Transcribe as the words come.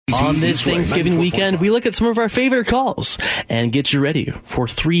On this Thanksgiving weekend, we look at some of our favorite calls and get you ready for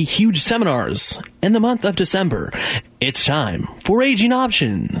 3 huge seminars in the month of December. It's time for Aging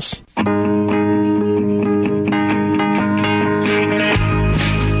Options.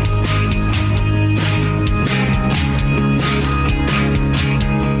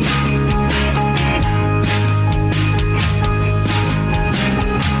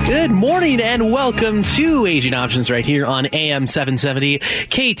 Good morning and welcome to Aging Options right here on AM 770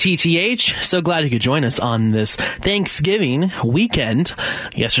 KTTH. So glad you could join us on this Thanksgiving weekend.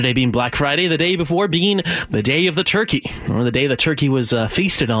 Yesterday being Black Friday, the day before being the day of the turkey, or the day the turkey was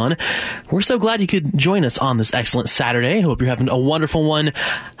feasted on. We're so glad you could join us on this excellent Saturday. Hope you're having a wonderful one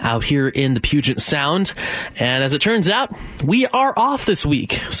out here in the Puget Sound. And as it turns out, we are off this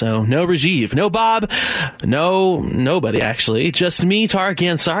week. So no Rajiv, no Bob, nobody actually. Just me, Tarek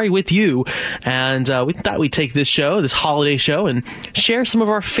Ansari, with you, and we thought we'd take this holiday show, and share some of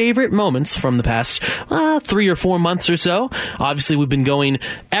our favorite moments from the past 3 or 4 months or so. Obviously, we've been going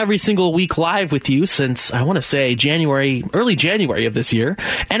every single week live with you since, I want to say, early January of this year,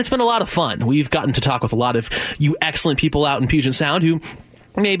 and it's been a lot of fun. We've gotten to talk with a lot of you excellent people out in Puget Sound who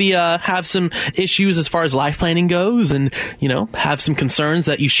maybe have some issues as far as life planning goes, and have some concerns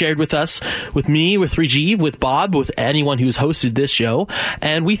that you shared with us, with me, with Rajiv, with Bob, with anyone who's hosted this show.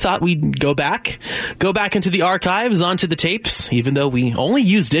 And we thought we'd go back into the archives, onto the tapes, even though we only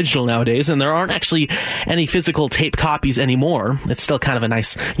use digital nowadays and there aren't actually any physical tape copies anymore. It's still kind of a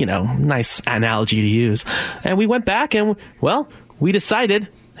nice analogy to use. And we went back and, we decided,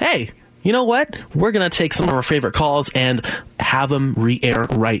 hey, you know what? We're going to take some of our favorite calls and have them re-air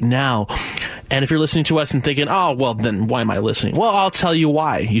right now. And if you're listening to us and thinking, oh, well, then why am I listening? Well, I'll tell you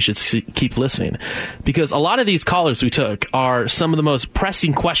why you should keep listening. Because a lot of these callers we took are some of the most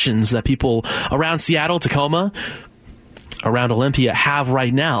pressing questions that people around Seattle, Tacoma, around Olympia have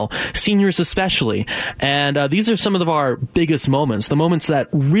right now, seniors especially. And these are some of our biggest moments, the moments that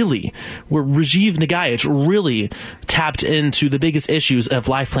really, where Rajiv Nagaich really tapped into the biggest issues of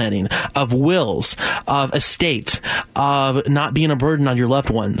life planning, of wills, of estate, of not being a burden on your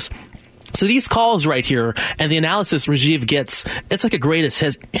loved ones. So these calls right here and the analysis Rajiv gets, it's like a greatest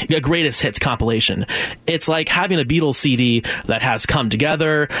hits compilation. It's like having a Beatles CD that has Come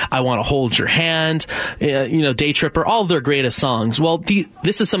Together, I Want to Hold Your Hand, Day Tripper, all of their greatest songs. Well,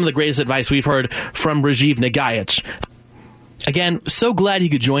 this is some of the greatest advice we've heard from Rajiv Nagaich. Again, so glad you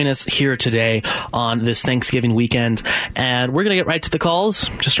could join us here today on this Thanksgiving weekend. And we're going to get right to the calls.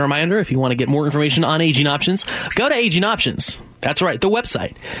 Just a reminder, if you want to get more information on Aging Options, go to Aging Options. That's right, the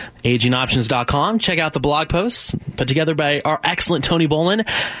website, agingoptions.com. Check out the blog posts put together by our excellent Tony Bolin.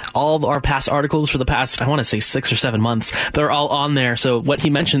 All of our past articles for the past, I want to say 6 or 7 months, they're all on there. So what he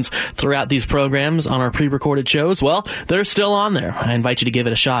mentions throughout these programs on our pre-recorded shows, well, they're still on there. I invite you to give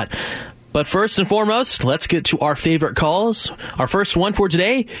it a shot. But first and foremost, let's get to our favorite calls. Our first one for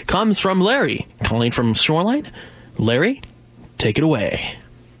today comes from Larry, calling from Shoreline. Larry, take it away.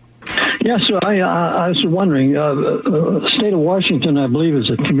 Yes, so I was wondering, the state of Washington, I believe, is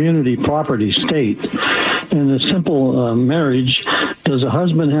a community property state. In a simple marriage, does a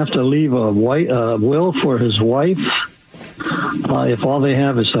husband have to leave a will for his wife if all they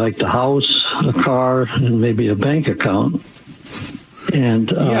have is like the house, a car, and maybe a bank account?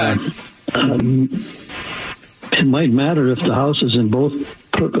 And it might matter if the house is in both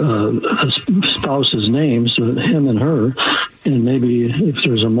spouses' names, him and her, and maybe if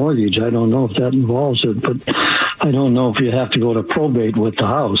there's a mortgage. I don't know if that involves it, but I don't know if you have to go to probate with the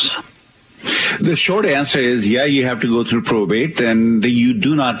house. The short answer is, you have to go through probate, and you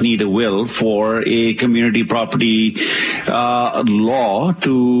do not need a will for a community property law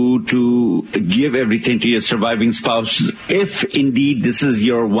to give everything to your surviving spouse, if indeed this is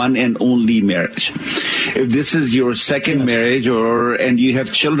your one and only marriage. If this is your second marriage and you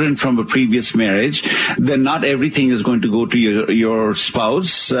have children from a previous marriage, then not everything is going to go to your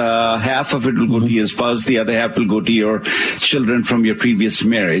spouse. Half of it will go to your spouse, the other half will go to your children from your previous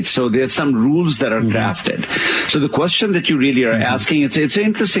marriage. So there's some rules that are drafted. So the question that you really are asking, it's an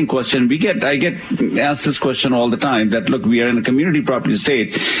interesting question. I get asked this question all the time, that look, we are in a community property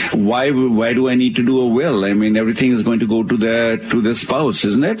state. Why do I need to do a will? I mean, everything is going to go to the spouse,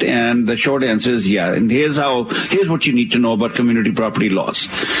 isn't it? And the short answer is and here's what you need to know about community property laws.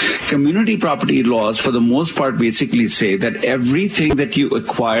 Community property laws, for the most part, basically say that everything that you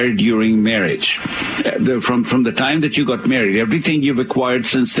acquired during marriage, from the time that you got married, everything you've acquired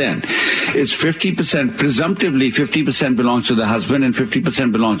since then is 50%, presumptively 50% belongs to the husband and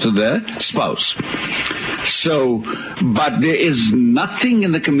 50% belongs to the spouse. So, but there is nothing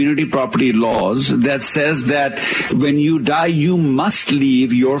in the community property laws that says that when you die, you must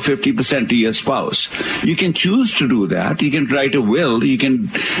leave your 50% to your spouse. You can choose to do that. You can write a will. You can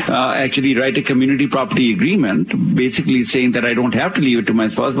actually write a community property agreement, basically saying that I don't have to leave it to my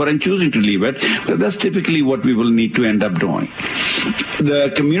spouse, but I'm choosing to leave it. But that's typically what we will need to end up doing.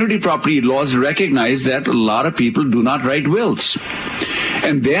 The community property laws recognize that a lot of people do not write wills.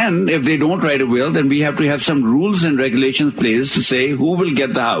 And then if they don't write a will, then we have to have some rules and regulations placed to say who will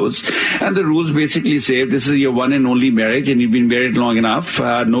get the house. And the rules basically say if this is your one and only marriage and you've been married long enough,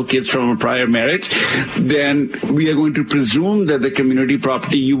 no kids from a prior marriage, then we are going to presume that the community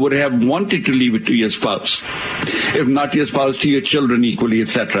property you would have wanted to leave it to your spouse. If not your spouse, to your children equally,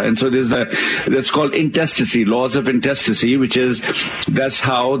 etc. And so that's called intestacy, laws of intestacy, which is that's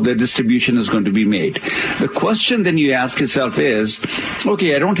how the distribution is going to be made. The question then you ask yourself is,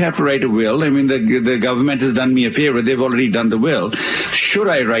 okay, I don't have to write a will. I mean, the government has done me a favor. They've already done the will. Should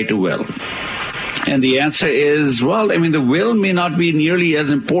I write a will? And the answer is, well, I mean, the will may not be nearly as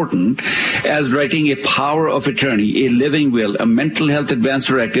important as writing a power of attorney, a living will, a mental health advance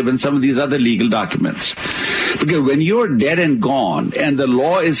directive, and some of these other legal documents. Because when you're dead and gone, and the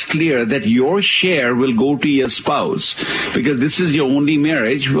law is clear that your share will go to your spouse, because this is your only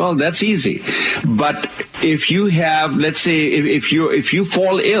marriage, well, that's easy. But if you have, let's say, if you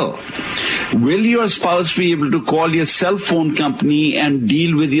fall ill, will your spouse be able to call your cell phone company and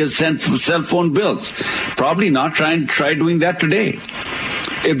deal with your cell phone bills? Probably not. Try doing that today.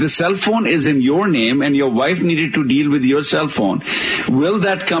 If the cell phone is in your name and your wife needed to deal with your cell phone, will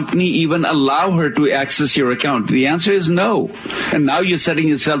that company even allow her to access your account? The answer is no. And now you're setting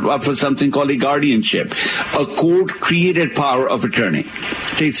yourself up for something called a guardianship, a court-created power of attorney.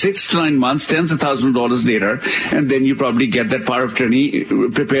 Takes 6 to 9 months, tens of thousands of dollars later, and then you probably get that power of attorney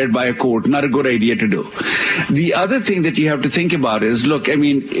prepared by a court. Not a good idea to do. The other thing that you have to think about is, look, I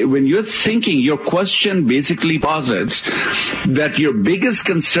mean, when you're thinking, your question basically posits that your biggest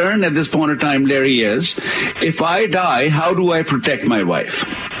concern at this point in time, Larry, is if I die, how do I protect my wife?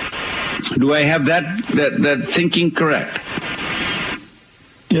 Do I have that thinking correct?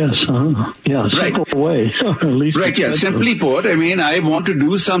 Yes, yeah, simple way. At least right, yeah. Simply put, I mean, I want to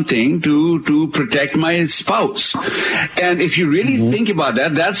do something to protect my spouse. And if you really think about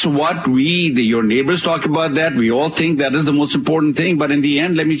that, that's what your neighbors talk about that. We all think that is the most important thing. But in the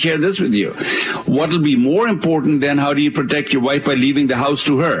end, let me share this with you. What will be more important than how do you protect your wife by leaving the house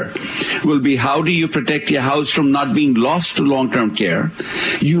to her will be how do you protect your house from not being lost to long-term care,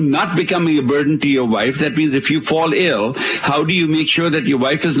 you not becoming a burden to your wife. That means if you fall ill, how do you make sure that your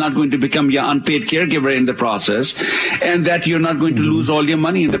wife is not going to become your unpaid caregiver in the process, and that you're not going to lose all your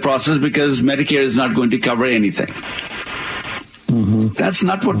money in the process because Medicare is not going to cover anything. That's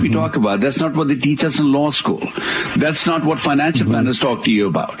not what we talk about. That's not what they teach us in law school. That's not what financial planners talk to you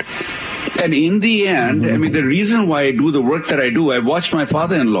about. And in the end, I mean, the reason why I do the work that I do, I watched my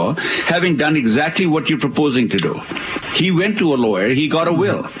father-in-law having done exactly what you're proposing to do. He went to a lawyer. He got a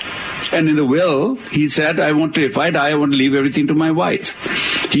will. And in the will, he said, if I die, I want to leave everything to my wife.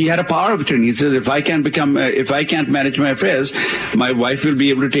 He had a power of attorney. He says, if I can't manage my affairs, my wife will be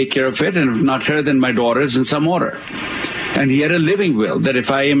able to take care of it. And if not her, then my daughter is in some order. And he had a living will that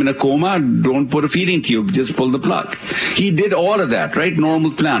if I am in a coma, don't put a feeding tube, just pull the plug. He did all of that, right?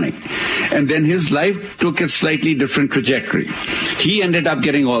 Normal planning. And then his life took a slightly different trajectory. He ended up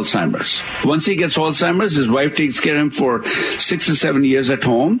getting Alzheimer's. Once he gets Alzheimer's, his wife takes care of him for 6 or 7 years at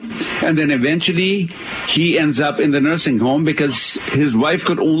home. And then eventually he ends up in the nursing home because his wife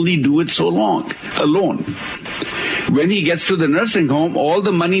could only do it so long, alone. When he gets to the nursing home, all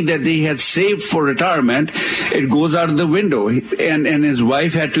the money that they had saved for retirement, it goes out of the window. And his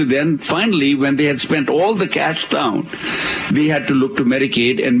wife had to then, finally, when they had spent all the cash down, they had to look to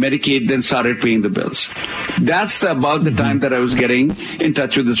Medicaid, and Medicaid then started paying the bills. That's about the time that I was getting in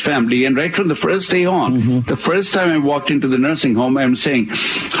touch with this family. And right from the first day on, the first time I walked into the nursing home, I'm saying,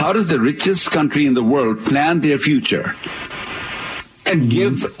 how does the richest country in the world plan their future and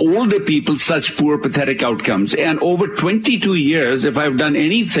give older people such poor, pathetic outcomes? And over 22 years, if I've done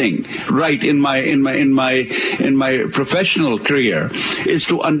anything right in my professional career, is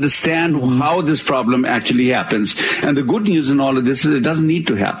to understand how this problem actually happens. And the good news in all of this is it doesn't need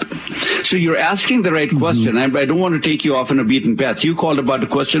to happen. So you're asking the right question. I don't want to take you off on a beaten path. You called about a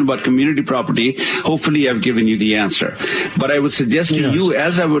question about community property. Hopefully I've given you the answer. But I would suggest to you,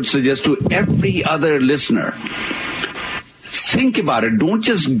 as I would suggest to every other listener, think about it. Don't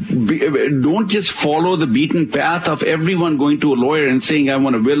just follow the beaten path of everyone going to a lawyer and saying, I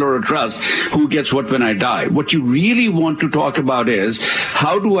want a will or a trust. Who gets what when I die? What you really want to talk about is,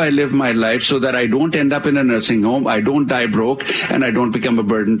 how do I live my life so that I don't end up in a nursing home, I don't die broke, and I don't become a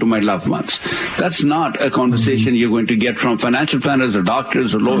burden to my loved ones? That's not a conversation you're going to get from financial planners or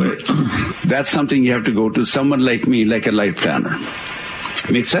doctors or lawyers. That's something you have to go to someone like me, like a life planner.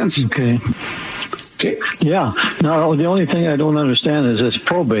 Makes sense? Okay. Yeah. Now, the only thing I don't understand is this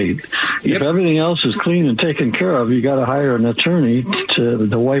probate. If everything else is clean and taken care of, you got to hire an attorney.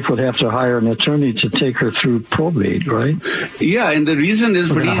 The wife would have to hire an attorney to take her through probate, right? Yeah, and the reason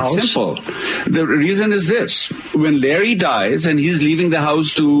is pretty simple. The reason is this. When Larry dies and he's leaving the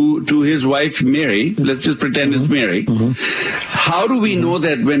house to his wife, Mary, let's just pretend it's Mary, how do we know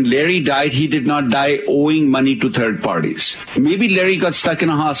that when Larry died, he did not die owing money to third parties? Maybe Larry got stuck in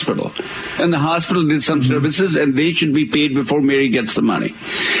a hospital, and the hospital did some services, and they should be paid before Mary gets the money.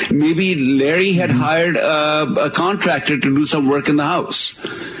 Maybe Larry had hired a contractor to do some work in the house.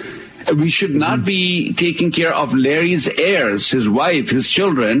 We should not be taking care of Larry's heirs, his wife, his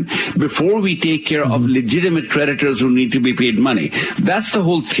children, before we take care of legitimate creditors who need to be paid money. That's the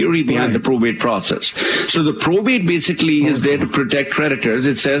whole theory behind the probate process. So the probate basically is there to protect creditors.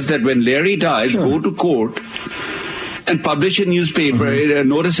 It says that when Larry dies, go to court and publish a newspaper, a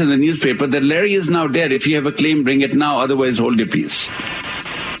notice in the newspaper that Larry is now dead. If you have a claim, bring it now. Otherwise, hold your peace.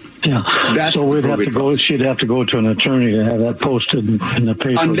 Yeah. That's so we'd have to go. She'd have to go to an attorney to have that posted in the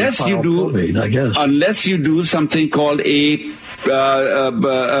paper. Unless you do, probate, I guess. Unless you do something called a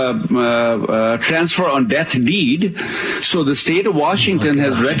transfer on death deed. So the state of Washington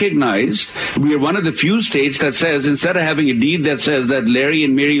has recognized we are one of the few states that says, instead of having a deed that says that Larry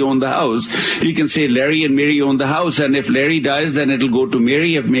and Mary own the house, you can say Larry and Mary own the house, and if Larry dies, then it'll go to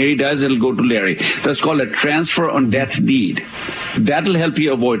Mary. If Mary dies, it'll go to Larry. That's called a transfer on death deed. That'll help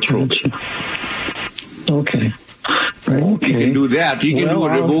you avoid probate. Okay. You can do that. You can do a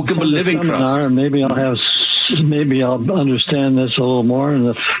revocable living trust. Maybe I'll understand this a little more, and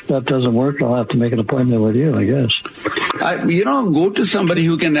if that doesn't work, I'll have to make an appointment with you, I guess. Go to somebody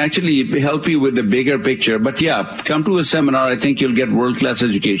who can actually help you with the bigger picture. But come to a seminar. I think you'll get world-class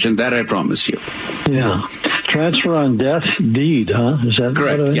education. That I promise you. Yeah. Transfer on death deed, huh? Is that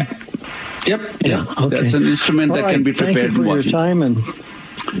correct? Yep. Okay. That's an instrument that can be prepared in Washington.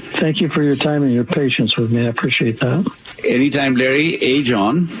 Thank you for your time and your patience with me. I appreciate that. Anytime, Larry.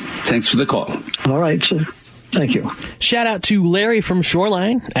 John. Thanks for the call. All right, sir. Thank you. Shout out to Larry from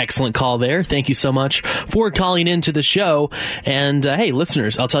Shoreline. Excellent call there. Thank you so much for calling into the show. And hey,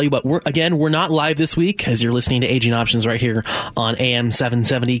 listeners, I'll tell you what, we're not live this week as you're listening to Aging Options right here on AM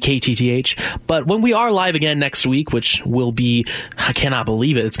 770 KTTH. But when we are live again next week, which will be, I cannot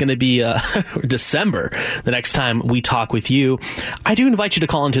believe it, it's going to be December, the next time we talk with you, I do invite you to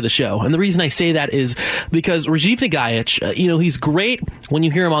call into the show. And the reason I say that is because Rajiv Nagaich, he's great when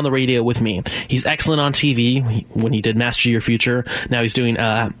you hear him on the radio with me. He's excellent on TV. When he did Master Your Future. Now he's doing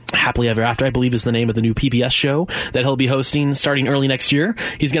Happily Ever After, I believe is the name of the new PBS show that he'll be hosting starting early next year.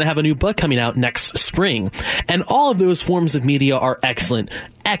 He's going to have a new book coming out next spring. And all of those forms of media are excellent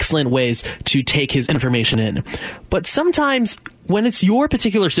ways to take his information in. But sometimes when it's your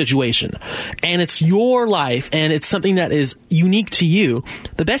particular situation and it's your life and it's something that is unique to you,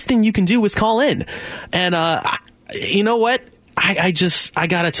 the best thing you can do is call in. And you know what? I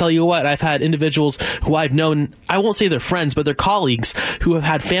gotta tell you what, I've had individuals who I've known, I won't say they're friends, but they're colleagues who have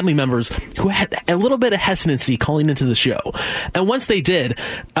had family members who had a little bit of hesitancy calling into the show. And once they did,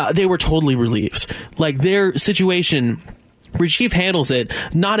 they were totally relieved. Like their situation, Rajiv handles it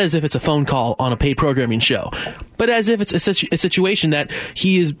not as if it's a phone call on a paid programming show, but as if it's a situation that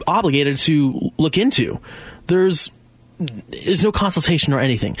he is obligated to look into. There's no consultation or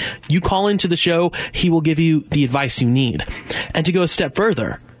anything. You call into the show, he will give you the advice you need. And to go a step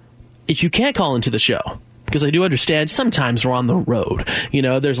further, if you can't call into the show, because I do understand sometimes we're on the road,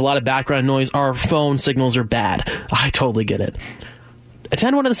 there's a lot of background noise, our phone signals are bad. I totally get it.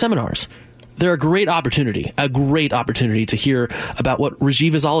 Attend one of the seminars. They're a great opportunity to hear about what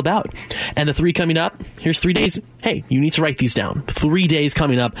Rajiv is all about. And the 3 coming up, here's 3 days. Hey, you need to write these down. 3 days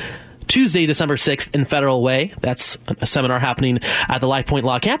coming up. Tuesday, December 6th in Federal Way. That's a seminar happening at the Life Point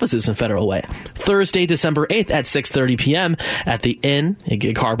Law campuses in Federal Way. Thursday, December 8th at 6:30 p.m. at the Inn at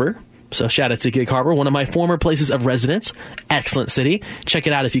Gig Harbor. So shout out to Gig Harbor, one of my former places of residence. Excellent city. Check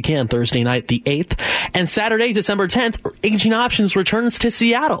it out if you can. Thursday night, the 8th. And Saturday, December 10th, Aging Options returns to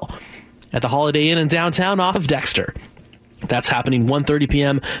Seattle at the Holiday Inn in downtown off of Dexter. That's happening 1:30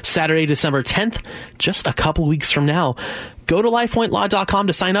 p.m. Saturday, December 10th, just a couple weeks from now. Go to LifePointLaw.com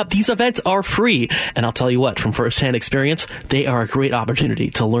to sign up. These events are free. And I'll tell you what, from firsthand experience, they are a great opportunity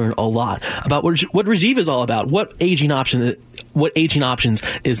to learn a lot about what Rajiv is all about, what Aging Options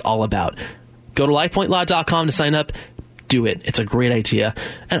is all about. Go to LifePointLaw.com to sign up. Do it. It's a great idea.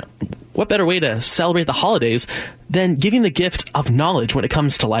 And what better way to celebrate the holidays than giving the gift of knowledge when it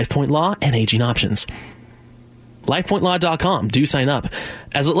comes to LifePoint Law and aging options? LifePointLaw.com. Do sign up.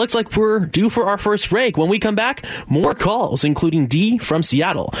 As it looks like we're due for our first break. When we come back, more calls, including Dee from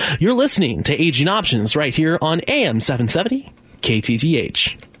Seattle. You're listening to Aging Options right here on AM 770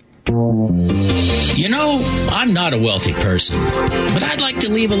 KTTH. You know, I'm not a wealthy person, but I'd like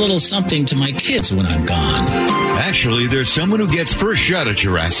to leave a little something to my kids when I'm gone. Actually, there's someone who gets first shot at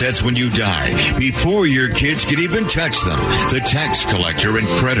your assets when you die, before your kids can even touch them. The tax collector and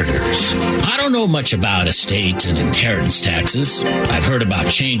creditors. I don't know much about estate and inheritance taxes. I've heard about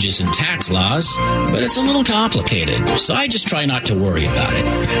changes in tax laws, but it's a little complicated, so I just try not to worry about it.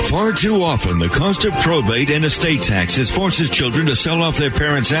 Far too often, the cost of probate and estate taxes forces children to sell off their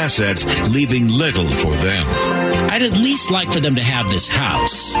parents' assets, leaving little for them. I'd at least like for them to have this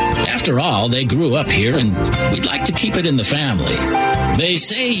house. After all, they grew up here, and we'd like to keep it in the family. They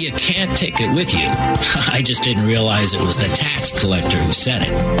say you can't take it with you. I just didn't realize it was the tax collector who said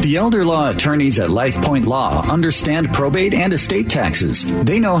it. The elder law attorneys at LifePoint Law understand probate and estate taxes.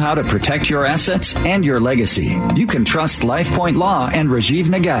 They know how to protect your assets and your legacy. You can trust LifePoint Law and Rajiv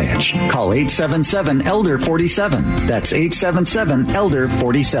Nagayach. Call 877-ELDER-47. That's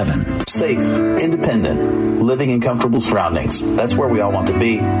 877-ELDER-47. Safe, independent, living in comfortable surroundings. That's where we all want to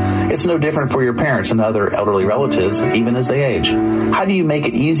be. It's no different for your parents and other elderly relatives, even as they age. How do you make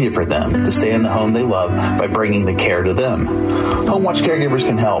it easier for them to stay in the home they love by bringing the care to them? Home Watch Caregivers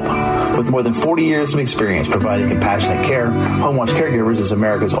can help. With more than 40 years of experience providing compassionate care, Home Watch Caregivers is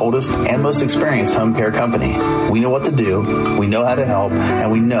America's oldest and most experienced home care company. We know what to do, we know how to help,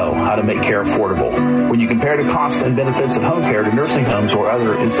 and we know how to make care affordable. When you compare the costs and benefits of home care to nursing homes or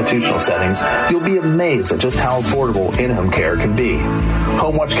other institutional settings, you'll be amazed at just how affordable in-home care can be.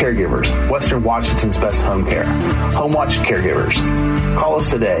 Home Watch Caregivers, Western Washington's best home care. Home Watch Caregivers. Call us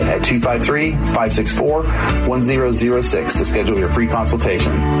today at 253-564-1006 to schedule your free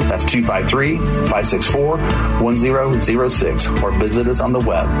consultation. That's 253-564-1006, or visit us on the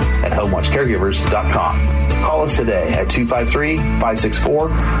web at homewatchcaregivers.com. Call us today at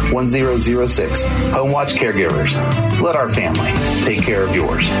 253-564-1006. Home Watch Caregivers. Let our family take care of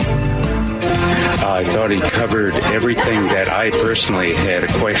yours. I thought he covered everything that I personally had a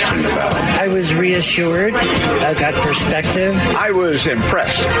question about. I was reassured. I got perspective. I was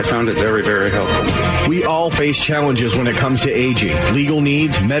impressed. I found it very, very helpful. We all face challenges when it comes to aging. Legal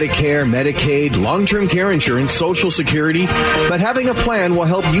needs, Medicare, Medicaid, long-term care insurance, Social Security. But having a plan will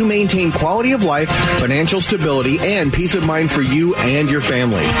help you maintain quality of life, financial stability, and peace of mind for you and your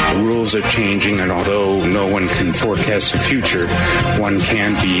family. The rules are changing, and although no one can forecast the future, one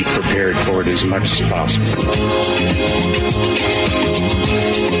can be prepared for it as much as possible.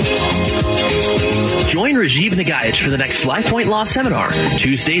 Join Rajiv Nagayach for the next LifePoint Law Seminar,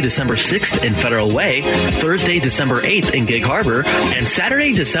 Tuesday, December 6th in Federal Way, Thursday, December 8th in Gig Harbor, and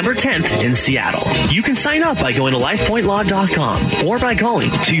Saturday, December 10th in Seattle. You can sign up by going to LifePointLaw.com or by calling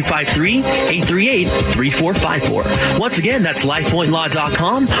 253-838-3454. Once again, that's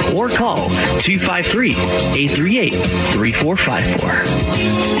LifePointLaw.com or call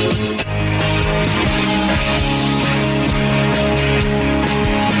 253-838-3454.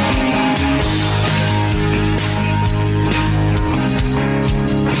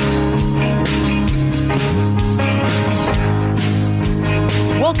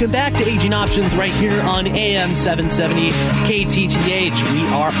 Welcome back to Aging Options right here on AM 770 KTTH. We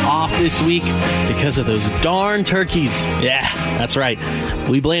are off this week because of those darn turkeys. Yeah, that's right.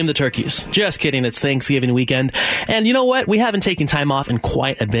 We blame the turkeys. Just kidding. It's Thanksgiving weekend. And you know what? We haven't taken time off in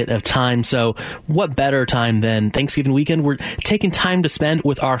quite a bit of time. So what better time than Thanksgiving weekend? We're taking time to spend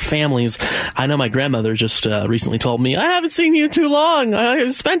with our families. I know my grandmother just recently told me, I haven't seen you too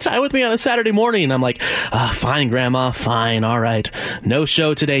long. Spend time with me on a Saturday morning. And I'm like, fine, Grandma. Fine. All right. No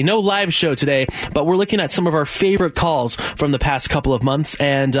show today. No live show today, but we're looking at some of our favorite calls from the past couple of months.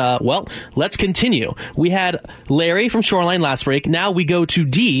 And, well, let's continue. We had Larry from Shoreline last break. Now we go to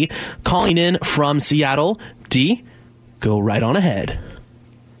Dee calling in from Seattle. Dee, go right on ahead.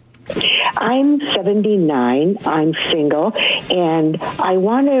 I'm 79. I'm single, and I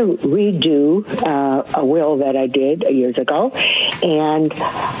want to redo a will that I did years ago. And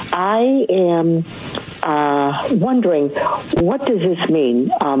I am wondering, what does this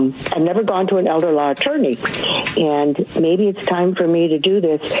mean? I've never gone to an elder law attorney, and maybe it's time for me to do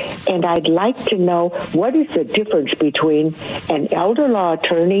this. And I'd like to know, what is the difference between an elder law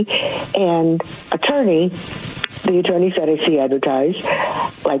attorney and the attorneys that I see advertised,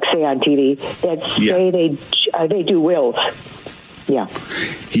 like say on TV, that say they do wills. Yeah,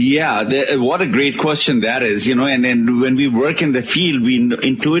 what a great question that is, and when we work in the field, we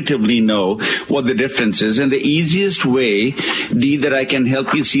intuitively know what the difference is. And the easiest way, Dee, that I can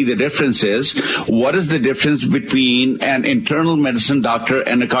help you see the difference is, what is the difference between an internal medicine doctor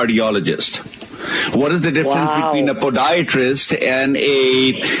and a cardiologist? What is the difference between a podiatrist and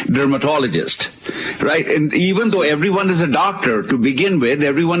a dermatologist? Right? And even though everyone is a doctor to begin with,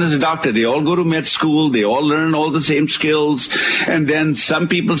 everyone is a doctor. They all go to med school. They all learn all the same skills. And then some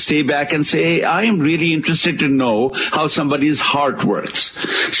people stay back and say, I am really interested to know how somebody's heart works.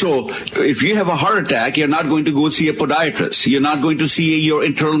 So if you have a heart attack, you're not going to go see a podiatrist. You're not going to see your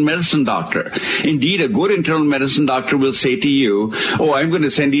internal medicine doctor. Indeed, a good internal medicine doctor will say to you, oh, I'm going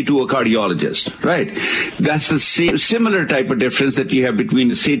to send you to a cardiologist. Right? That's the same, similar type of difference that you have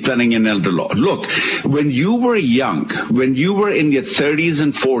between estate planning and elder law. Look, when you were young, when you were in your 30s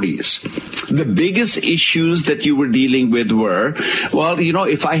and 40s, the biggest issues that you were dealing with were, well,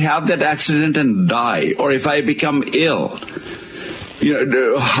 if I have that accident and die, or if I become ill,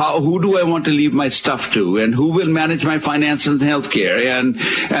 who do I want to leave my stuff to, and who will manage my finances and healthcare,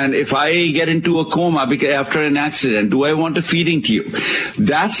 and if I get into a coma after an accident, do I want a feeding tube?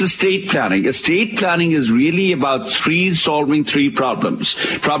 That's estate planning. Estate planning is really about solving three problems.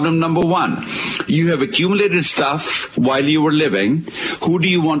 Problem number one, you have accumulated stuff while you were living. Who do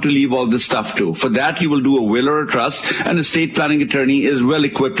you want to leave all this stuff to? For that, you will do a will or a trust. An estate planning attorney is well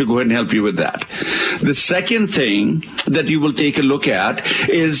equipped to go ahead and help you with that. The second thing that you will take a look at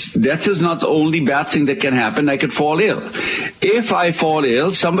is, death is not the only bad thing that can happen. I could fall ill. If I fall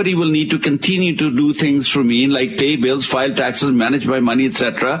ill, somebody will need to continue to do things for me, like pay bills, file taxes, manage my money,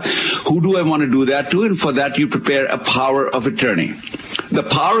 etc. Who do I want to do that to? And for that, you prepare a power of attorney. The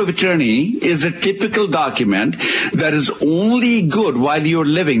power of attorney is a typical document that is only good while you're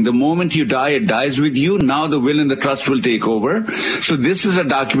living. The moment you die, it dies with you. Now the will and the trust will take over. So this is a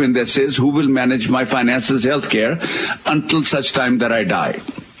document that says, who will manage my finances, healthcare, until such time that I die.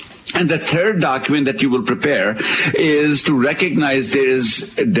 And the third document that you will prepare is to recognize there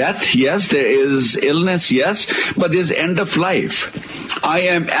is death, yes, there is illness, yes, but there's end of life. I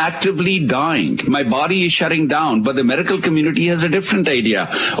am actively dying. My body is shutting down, but the medical community has a different idea.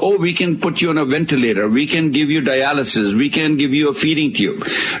 Oh, we can put you on a ventilator. We can give you dialysis. We can give you a feeding tube.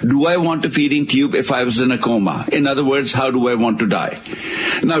 Do I want a feeding tube if I was in a coma? In other words, how do I want to die?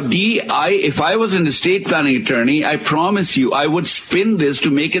 Now, if I was an estate planning attorney, I promise you I would spin this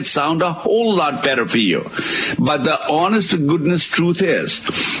to make it sound a whole lot better for you. But the honest to goodness truth is,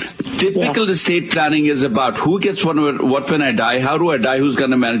 typical estate planning is about who gets what when I die, how do I die, who's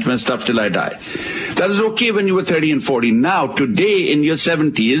going to manage my stuff till I die. That is okay when you were 30 and 40. Now, today in your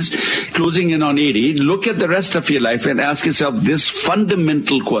 70s, closing in on 80, look at the rest of your life and ask yourself this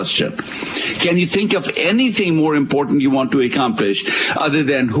fundamental question. Can you think of anything more important you want to accomplish other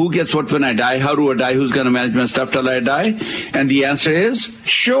than who gets what when I die, how do I die, who's going to manage my stuff till I die? And the answer is,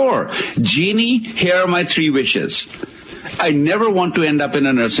 sure. Genie, here are my 3 wishes. I never want to end up in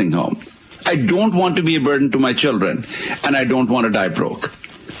a nursing home. I don't want to be a burden to my children, and I don't want to die broke.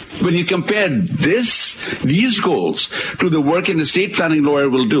 When you compare these goals to the work an estate planning lawyer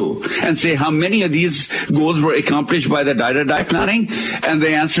will do and say how many of these goals were accomplished by the die-to-die planning, and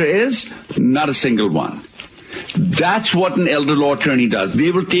the answer is not a single one. That's what an elder law attorney does.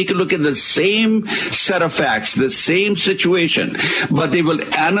 They will take a look at the same set of facts, the same situation, but they will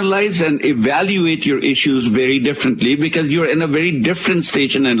analyze and evaluate your issues very differently because you're in a very different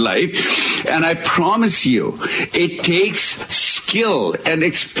station in life. And I promise you, it takes skill and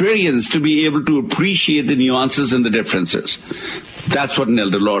experience to be able to appreciate the nuances and the differences. That's what an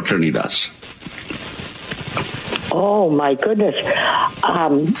elder law attorney does. Oh, my goodness.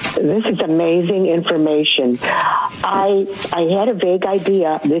 This is amazing information. I had a vague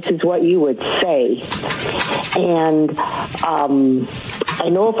idea this is what you would say. And I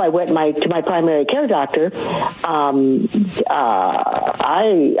know if I went to my primary care doctor, I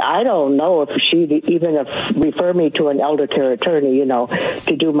don't know if she'd even refer me to an elder care attorney,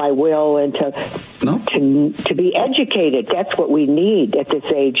 to do my will and to be educated. That's what we need at this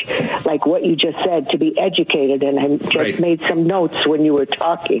age, like what you just said, to be educated and I just made some notes when you were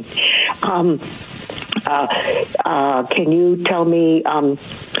talking. Can you tell me,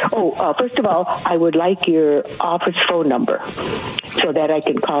 first of all, I would like your office phone number so that I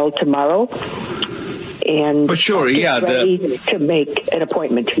can call tomorrow and for sure, ready to make an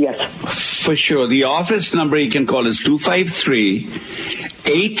appointment. Yes. For sure. The office number you can call is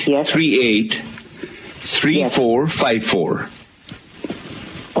 253-838-3454.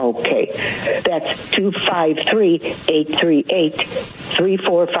 Okay. That's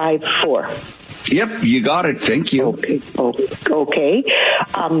 253-838-3454. Yep, you got it. Thank you. Okay.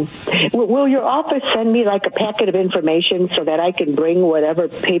 Will your office send me like a packet of information so that I can bring whatever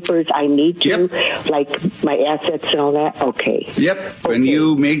papers I need to, like my assets and all that? Okay. Yep. When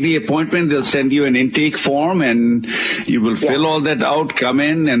you make the appointment, they'll send you an intake form and you will fill all that out, come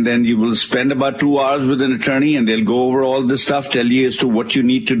in, and then you will spend about 2 hours with an attorney and they'll go over all this stuff, tell you as to what you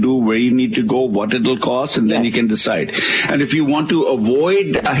need to do, where you need to go, what it'll cost, and then you can decide. And if you want to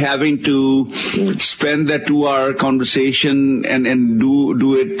avoid having to spend that 2-hour conversation and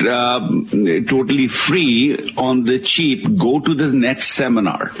do it totally free on the cheap, go to the next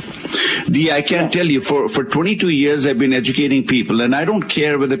seminar. I can't tell you, for 22 years I've been educating people, and I don't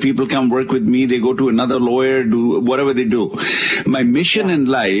care whether people come work with me, they go to another lawyer, do whatever they do. My mission in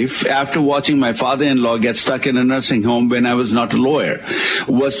life, after watching my father-in-law get stuck in a nursing home when I was not a lawyer,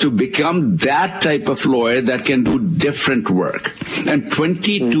 was to become that type of lawyer that can do different work. And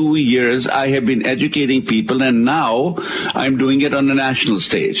 22 years I have been educating people, and now I'm doing it on a national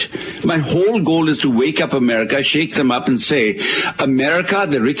stage. My whole goal is to wake up America, shake them up and say, America,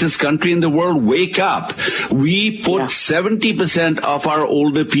 the richest country in the world, wake up. We put 70% of our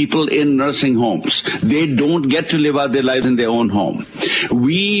older people in nursing homes. They don't get to live out their lives in their own home.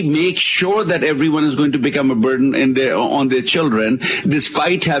 We make sure that everyone is going to become a burden on their children,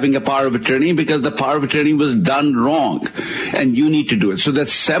 despite having a power of attorney, because the power of attorney was done wrong. And you need to do it. So that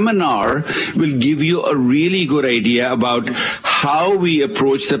seminar will give you a really good idea about how we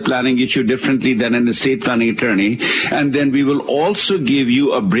approach the planning issue differently than an estate planning attorney. And then we will also give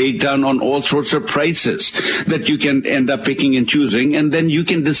you a breakdown on all sorts of prices that you can end up picking and choosing. And then you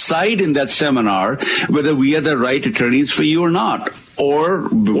can decide in that seminar whether we are the right attorneys for you or not, or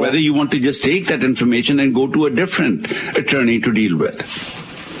whether you want to just take that information and go to a different attorney to deal with.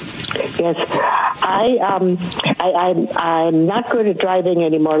 Yes, I'm not good at driving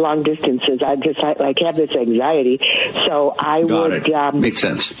any more long distances. I just like have this anxiety, so I would makes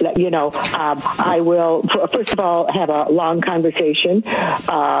sense. I will first of all have a long conversation,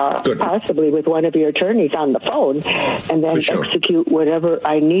 possibly with one of your attorneys on the phone, and then execute whatever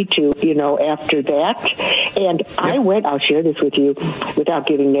I need to. After that, and I'll share this with you without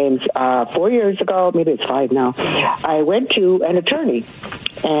giving names. 4 years ago, maybe it's 5 now, I went to an attorney.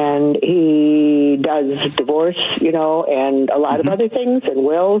 And he does divorce, and a lot of other things, and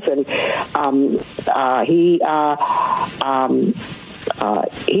wills, and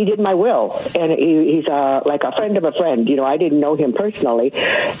he did my will, and he's like a friend of a friend. I didn't know him personally,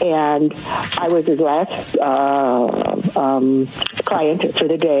 and I was his last client for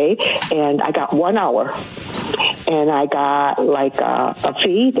the day, and I got 1 hour. And I got like a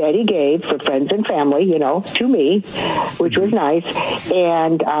fee that he gave for friends and family, to me, which was nice.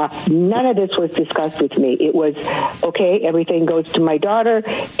 And none of this was discussed with me. It was, okay, everything goes to my daughter.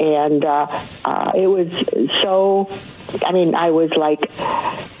 And it was so, I was like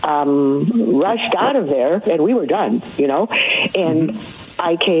rushed out of there, and we were done, And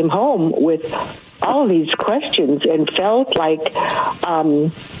I came home with all these questions and felt like I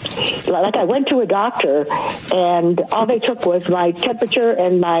went to a doctor and all they took was my temperature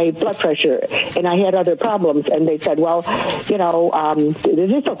and my blood pressure, and I had other problems, and they said, well, this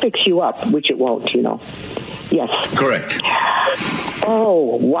will fix you up, which it won't, Yes. Correct.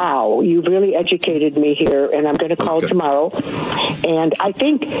 Oh, wow. You've really educated me here, and I'm going to call tomorrow. And I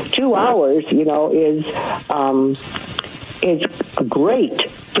think 2 hours, is great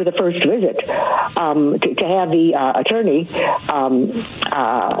for the first visit, to have the attorney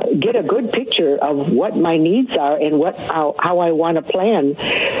get a good picture of what my needs are and how I want to plan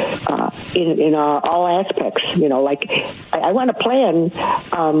in all aspects. I want to plan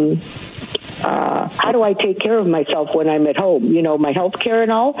how do I take care of myself when I'm at home? My health care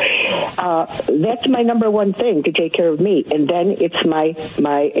and all. That's my number one thing, to take care of me, and then it's my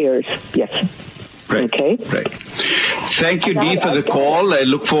heirs. Yes. Right. Okay. Right. Thank you, Dee, for the call. I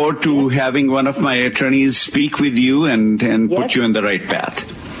look forward to having one of my attorneys speak with you and put you on the right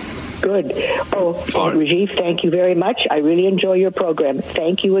path. Good. Oh, Rajiv, thank you very much. I really enjoy your program.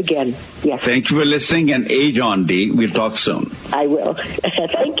 Thank you again. Yes. Thank you for listening, and age on, Dee. We'll talk soon. I will.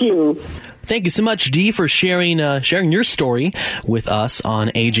 Thank you. Thank you so much, Dee, for sharing your story with us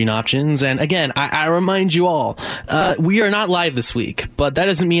on Aging Options. And again, I remind you all, we are not live this week, but that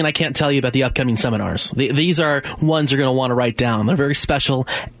doesn't mean I can't tell you about the upcoming seminars. These are ones you're going to want to write down. They're very special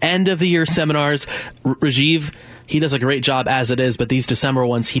end-of-the-year seminars. Rajiv, he does a great job as it is, but these December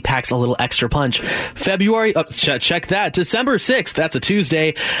ones, he packs a little extra punch. February, check that. December 6th, that's a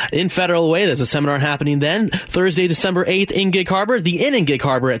Tuesday in Federal Way. There's a seminar happening then. Thursday, December 8th in Gig Harbor, the Inn in Gig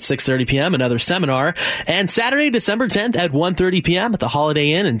Harbor at 6:30 p.m., another seminar. And Saturday, December 10th at 1:30 p.m. at the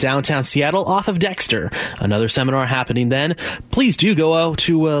Holiday Inn in downtown Seattle off of Dexter. Another seminar happening then. Please do go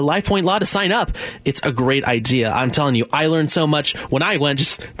to LifePoint Law to sign up. It's a great idea. I'm telling you, I learned so much when I went.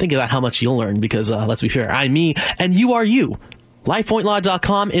 Just think about how much you'll learn because, let's be fair, I'm me. And you are you.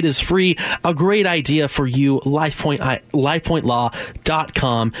 LifePointLaw.com. It is free. A great idea for you.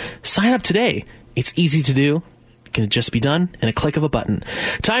 LifePointLaw.com. Sign up today. It's easy to do. It can just be done in a click of a button.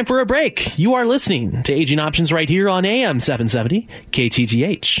 Time for a break. You are listening to Aging Options right here on AM 770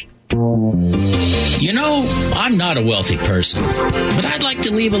 KTTH. You know, I'm not a wealthy person, but I'd like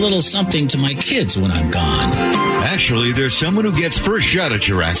to leave a little something to my kids when I'm gone. Actually, there's someone who gets first shot at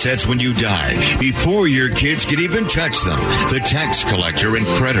your assets when you die, before your kids can even touch them. The tax collector and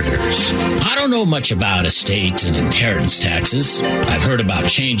creditors. I don't know much about estate and inheritance taxes. I've heard about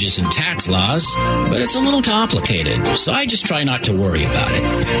changes in tax laws, but it's a little complicated, so I just try not to worry about it.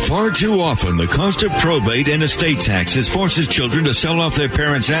 Far too often, the cost of probate and estate taxes forces children to sell off their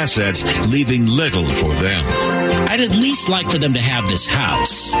parents' assets, leaving little for them. I'd at least like for them to have this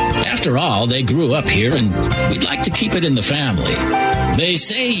house. After all, they grew up here, and we'd like to keep it in the family. They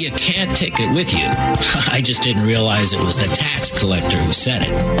say you can't take it with you. I just didn't realize it was the tax collector who said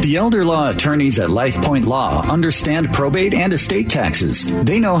it. The elder law attorneys at LifePoint Law understand probate and estate taxes.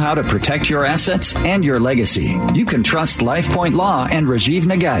 They know how to protect your assets and your legacy. You can trust LifePoint Law and Rajiv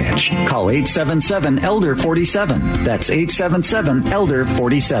Nagayach. Call 877-ELDER-47. That's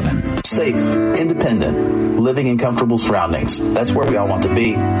 877-ELDER-47. Safe, independent, living in comfortable surroundings. That's where we all want to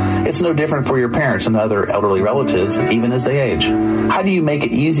be. It's no different for your parents and other elderly relatives, even as they age. How do you make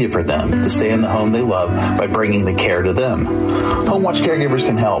it easier for them to stay in the home they love by bringing the care to them? HomeWatch Caregivers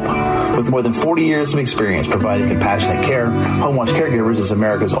can help. With more than 40 years of experience providing compassionate care, HomeWatch Caregivers is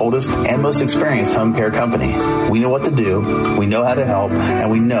America's oldest and most experienced home care company. We know what to do, we know how to help, and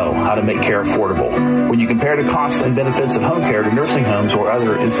we know how to make care affordable. When you compare the costs and benefits of home care to nursing homes or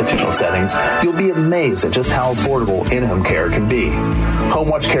other institutional settings, you'll be amazed at just how affordable in-home care can be.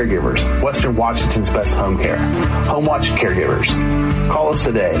 HomeWatch Caregivers, Western Washington's best home care. HomeWatch Caregivers. Call us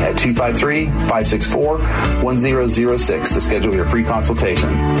today at 253-564-1006 to schedule your free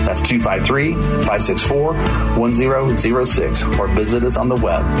consultation. That's 253-564-1006 or visit us on the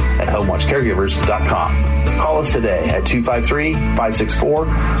web at homewatchcaregivers.com. Call us today at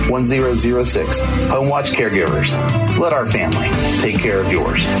 253-564-1006. HomeWatch Caregivers. Let our family take care of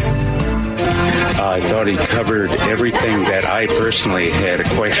yours. I thought he covered everything that I personally had a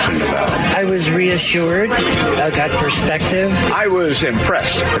question about. I was reassured. I got perspective. I was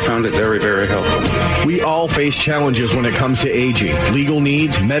impressed. I found it very, very helpful. We all face challenges when it comes to aging. Legal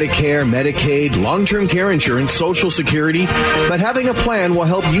needs, Medicare, Medicaid, long-term care insurance, Social Security. But having a plan will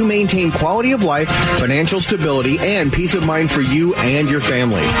help you maintain quality of life, financial stability, and peace of mind for you and your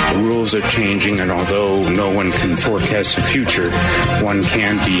family. The rules are changing, and although no one can forecast the future, one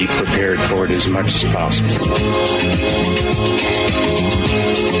can be prepared for it as much as possible.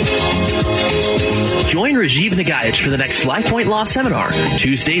 Join Rajiv Nagayach for the next LifePoint Law Seminar,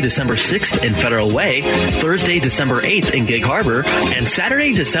 Tuesday, December 6th in Federal Way, Thursday, December 8th in Gig Harbor, and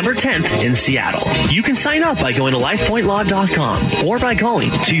Saturday, December 10th in Seattle. You can sign up by going to LifePointLaw.com or by calling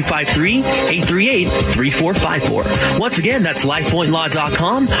 253-838-3454. Once again, that's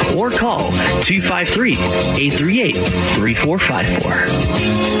LifePointLaw.com or call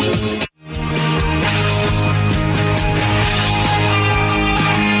 253-838-3454.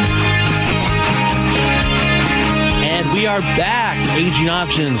 We are back. Aging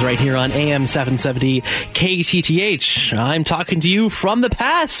Options right here on AM 770 KTTH. I'm talking to you from the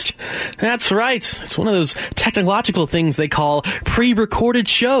past. That's right. It's one of those technological things they call pre-recorded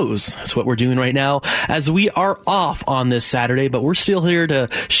shows. That's what we're doing right now as we are off on this Saturday, but we're still here to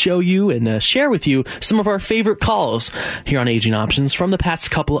show you and share with you some of our favorite calls here on Aging Options from the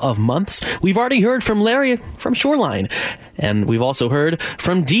past couple of months. We've already heard from Larry from Shoreline, and we've also heard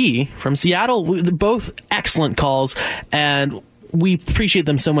from Dee from Seattle. Both excellent calls. And we appreciate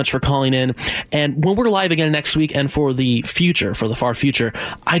them so much for calling in. And when we're live again next week and for the future, for the far future,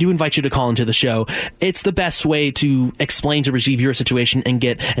 I do invite you to call into the show. It's the best way to explain to Rajiv your situation and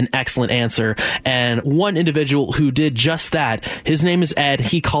get an excellent answer. And one individual who did just that, his name is Ed.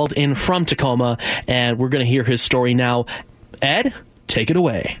 He called in from Tacoma, and we're going to hear his story now. Ed, take it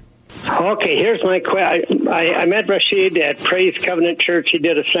away. Okay, here's my question. I met Rashid at Praise Covenant Church. He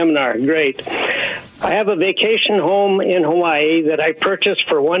did a seminar. Great. I have a vacation home in Hawaii that I purchased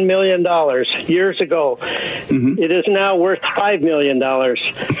for $1 million years ago. Mm-hmm. It is now worth $5 million.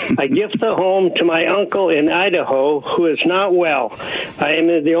 I gift the home to my uncle in Idaho who is not well. I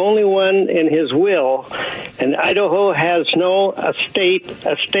am the only one in his will, and Idaho has no estate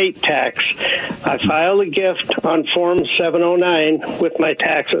tax. I file a gift on Form 709 with my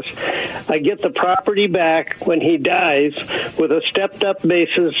taxes. I get the property back when he dies with a stepped-up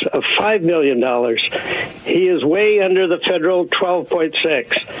basis of $5 million. He is way under the federal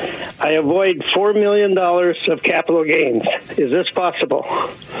 12.6. I avoid $4 million of capital gains. Is this possible?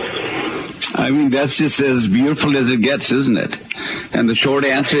 I mean, that's just as beautiful as it gets, isn't it? And the short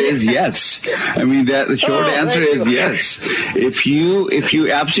answer is yes. I mean, the short answer is yes. If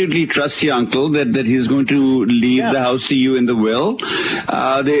you absolutely trust your uncle that he's going to leave the house to you in the will,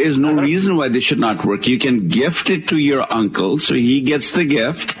 there is no reason why this should not work. You can gift it to your uncle, so he gets the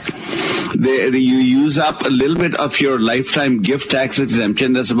gift. You use up a little bit of your lifetime gift tax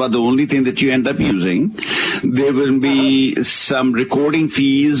exemption. That's about the only thing that you end up using. There will be some recording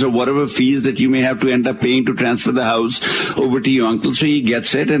fees or whatever fees that you may have to end up paying to transfer the house over to your uncle. So he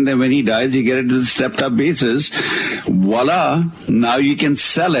gets it, and then when he dies, you get it to the stepped-up basis. Voila! Now you can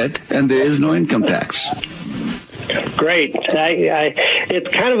sell it, and there is no income tax. Great. It's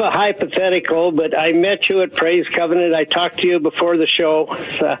kind of a hypothetical, but I met you at Praise Covenant. I talked to you before the show.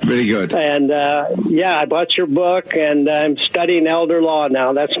 Very good. And, I bought your book, and I'm studying elder law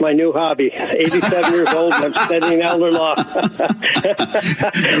now. That's my new hobby. 87 years old, and I'm studying elder law.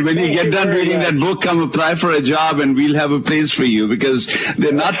 When you get done reading that book, come apply for a job, and we'll have a place for you, because there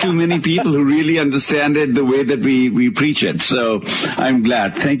are not too many people who really understand it the way that we preach it. So I'm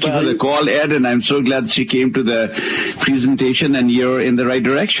glad. Thank you for the call, Ed, and I'm so glad that you came to the presentation, and you're in the right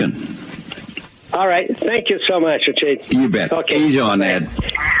direction. All right. Thank you so much, Ajay. You bet. Okay. Age on, Ed.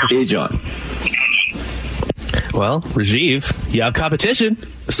 Age on. Well, Rajiv, you have competition.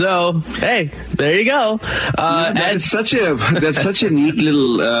 So, hey, there you go. That's such a neat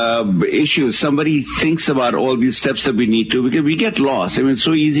little issue. Somebody thinks about all these steps that we need to, because we get lost. I mean, it's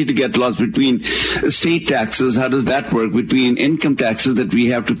so easy to get lost between state taxes. How does that work? Between income taxes that we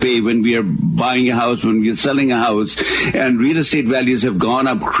have to pay when we are buying a house, when we are selling a house, and real estate values have gone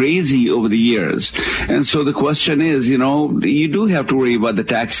up crazy over the years. And so the question is, you do have to worry about the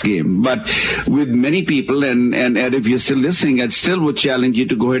tax game. But with many people, and Ed, if you're still listening, I still would challenge you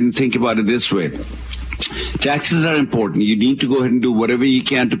to go ahead and think about it this way. Taxes are important. You need to go ahead and do whatever you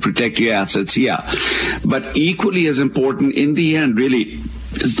can to protect your assets, But equally as important, in the end, really,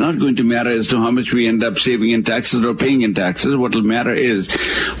 it's not going to matter as to how much we end up saving in taxes or paying in taxes. What will matter is,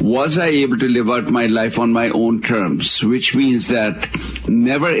 was I able to live out my life on my own terms, which means that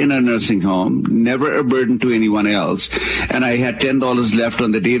never in a nursing home, never a burden to anyone else, and I had $10 left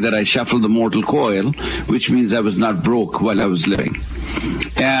on the day that I shuffled the mortal coil, which means I was not broke while I was living.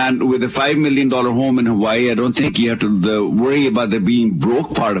 And with a $5 million home in Hawaii, I don't think you have to worry about the being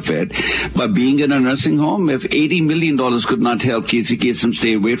broke part of it. But being in a nursing home, if $80 million could not help Casey Kasem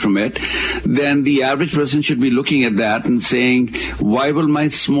stay away from it, then the average person should be looking at that and saying, why will my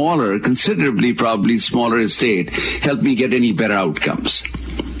considerably probably smaller estate help me get any better outcomes?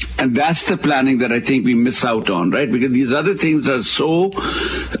 And that's the planning that I think we miss out on, right? Because these other things are so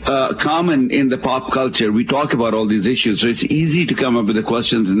common in the pop culture. We talk about all these issues, so it's easy to come up with the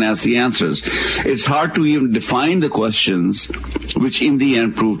questions and ask the answers. It's hard to even define the questions, which in the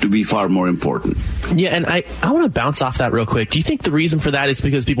end prove to be far more important. Yeah, and I want to bounce off that real quick. Do you think the reason for that is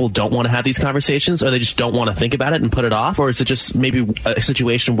because people don't want to have these conversations, or they just don't want to think about it and put it off? Or is it just maybe a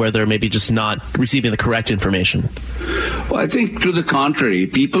situation where they're maybe just not receiving the correct information? Well, I think to the contrary.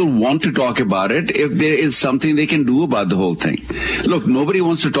 People want to talk about it if there is something they can do about the whole thing. Look, nobody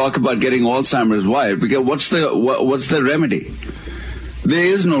wants to talk about getting Alzheimer's. Why? Because what's the remedy? There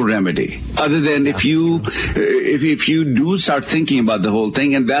is no remedy other than if you do start thinking about the whole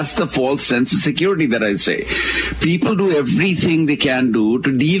thing, and that's the false sense of security that I say. People do everything they can do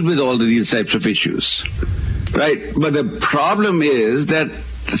to deal with all of these types of issues, right? But the problem is that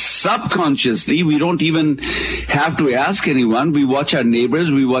subconsciously, we don't even have to ask anyone. We watch our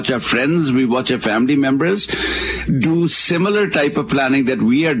neighbors, we watch our friends, we watch our family members do similar type of planning that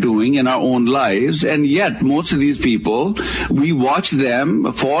we are doing in our own lives. And yet, most of these people, we watch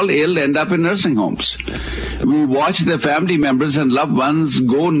them fall ill, end up in nursing homes. We watch their family members and loved ones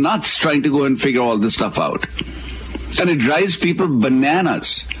go nuts trying to go and figure all this stuff out. And it drives people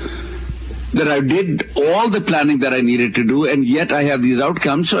bananas that I did all the planning that I needed to do, and yet I have these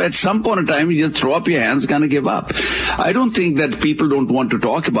outcomes. So at some point in time, you just throw up your hands, kind of give up. I don't think that people don't want to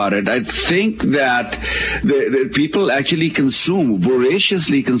talk about it. I think that the people actually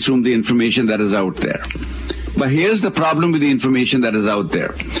voraciously consume the information that is out there. But here's the problem with the information that is out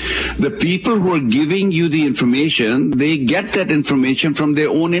there. The people who are giving you the information, they get that information from their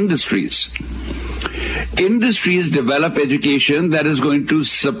own industries. Industries develop education that is going to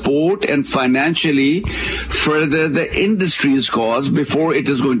support and financially further the industry's cause before it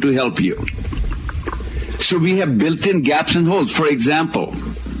is going to help you. So we have built-in gaps and holes. For example,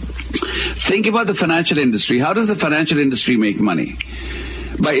 think about the financial industry. How does the financial industry make money?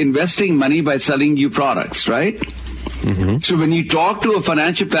 By investing money by selling you products, right? Mm-hmm. So when you talk to a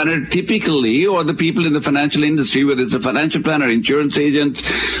financial planner, typically, or the people in the financial industry, whether it's a financial planner, insurance agent,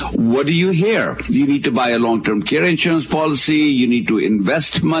 what do you hear? You need to buy a long-term care insurance policy. You need to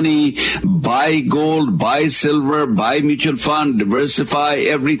invest money, buy gold, buy silver, buy mutual fund, diversify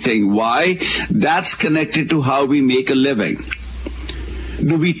everything. Why? That's connected to how we make a living.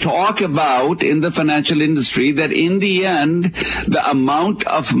 Do we talk about in the financial industry that in the end, the amount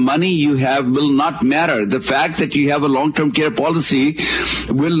of money you have will not matter? The fact that you have a long-term care policy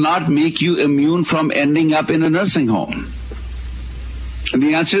will not make you immune from ending up in a nursing home. And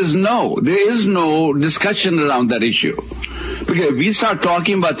the answer is no. There is no discussion around that issue. Because if we start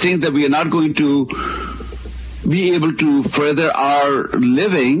talking about things that we are not going to be able to further our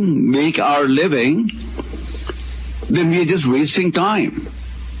living, make our living, then we are just wasting time.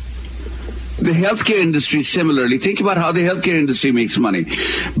 The healthcare industry, similarly, think about how the healthcare industry makes money.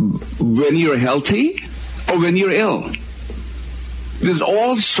 When you're healthy or when you're ill. There's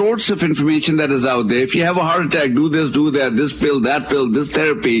all sorts of information that is out there. If you have a heart attack, do this, do that, this pill, this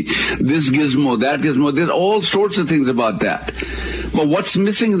therapy, this gizmo, that gizmo. There's all sorts of things about that. But what's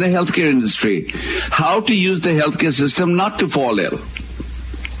missing in the healthcare industry? How to use the healthcare system not to fall ill.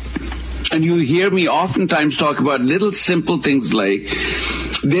 And you hear me oftentimes talk about little simple things like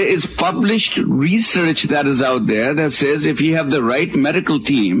there is published research that is out there that says if you have the right medical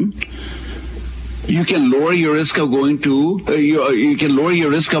team, you can lower your risk of going to, you can lower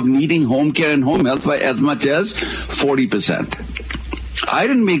your risk of needing home care and home health by as much as 40%. I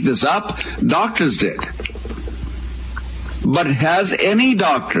didn't make this up. Doctors did. But has any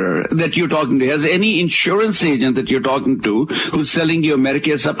doctor that you're talking to, has any insurance agent that you're talking to who's selling you a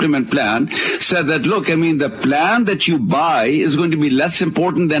Medicare supplement plan said that, look, I mean, the plan that you buy is going to be less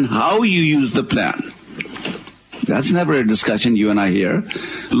important than how you use the plan? That's never a discussion you and I hear.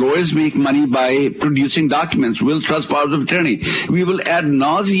 Lawyers make money by producing documents, will, trust, powers of attorney. We will ad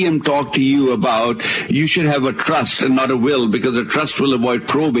nauseum talk to you about you should have a trust and not a will because a trust will avoid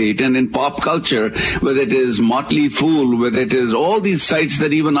probate. And in pop culture, whether it is Motley Fool, whether it is all these sites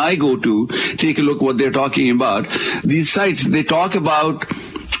that even I go to, take a look what they're talking about. These sites, they talk about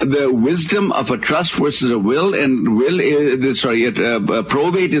the wisdom of a trust versus a will, and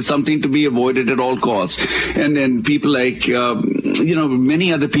probate is something to be avoided at all costs. And then people like,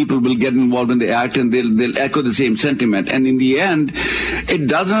 many other people will get involved in the act and they'll echo the same sentiment. And in the end, it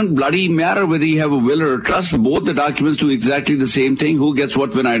doesn't bloody matter whether you have a will or a trust. Both the documents do exactly the same thing. Who gets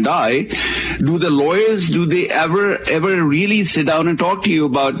what when I die? Do the lawyers, do they ever really sit down and talk to you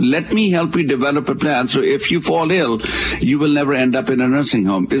about, let me help you develop a plan so if you fall ill, you will never end up in a nursing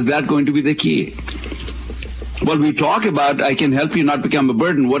home? Is that going to be the key? Well, we talk about, I can help you not become a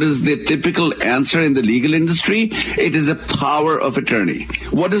burden. What is the typical answer in the legal industry? It is a power of attorney.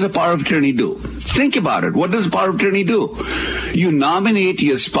 What does a power of attorney do? Think about it. What does a power of attorney do? You nominate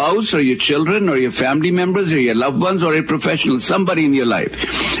your spouse or your children or your family members or your loved ones or a professional, somebody in your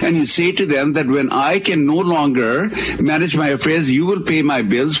life. And you say to them that when I can no longer manage my affairs, you will pay my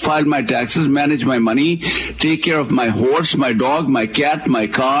bills, file my taxes, manage my money, take care of my horse, my dog, my cat, my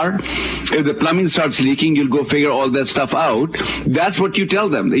car. If the plumbing starts leaking, you'll go figure all that stuff out. That's what you tell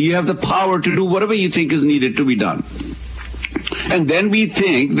them. You have the power to do whatever you think is needed to be done. And then we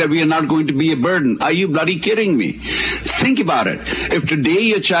think that we are not going to be a burden. Are you bloody kidding me? Think about it. If today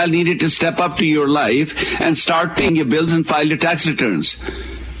your child needed to step up to your life and start paying your bills and file your tax returns,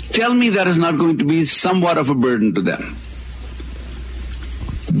 tell me that is not going to be somewhat of a burden to them.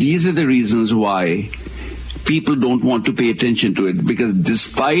 These are the reasons why people don't want to pay attention to it, because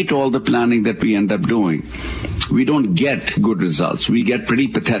despite all the planning that we end up doing, we don't get good results. We get pretty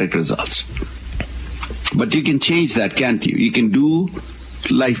pathetic results. But you can change that, can't you? You can do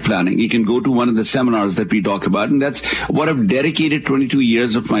life planning. You can go to one of the seminars that we talk about, and that's what I've dedicated 22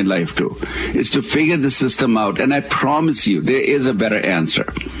 years of my life to, is to figure the system out. And I promise you, there is a better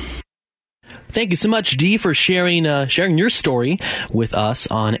answer. Thank you so much, Dee, for sharing your story with us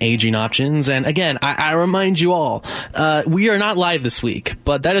on Aging Options. And again, I remind you all, we are not live this week,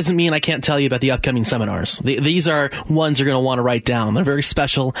 but that doesn't mean I can't tell you about the upcoming seminars. These are ones you're going to want to write down. They're very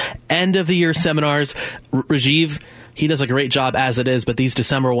special end-of-the-year seminars. Rajiv, he does a great job as it is, but these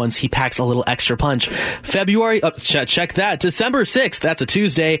December ones, he packs a little extra punch. February, check that. December 6th, that's a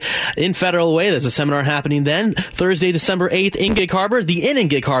Tuesday in Federal Way. There's a seminar happening then. Thursday, December 8th in Gig Harbor, the Inn in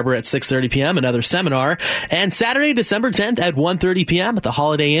Gig Harbor at 6:30 p.m., another seminar. And Saturday, December 10th at 1:30 p.m. at the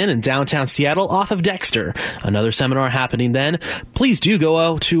Holiday Inn in downtown Seattle off of Dexter. Another seminar happening then. Please do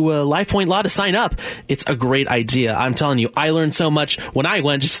go to LifePoint Law to sign up. It's a great idea. I'm telling you, I learned so much when I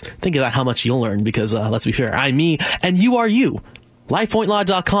went. Just think about how much you'll learn, because let's be fair, I'm me and you are you.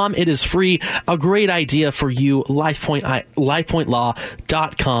 LifePointLaw.com. It is free. A great idea for you.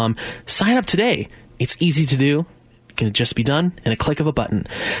 LifePointLaw.com. Sign up today. It's easy to do. It can just be done in a click of a button.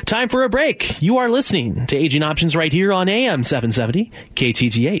 Time for a break. You are listening to Aging Options right here on AM 770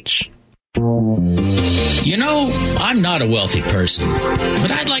 KTTH. You know, I'm not a wealthy person,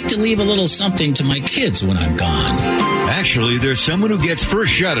 but I'd like to leave a little something to my kids when I'm gone. Actually, there's someone who gets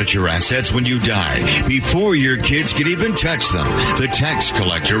first shot at your assets when you die, before your kids can even touch them. The tax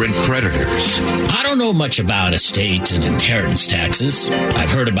collector and creditors. I don't know much about estate and inheritance taxes.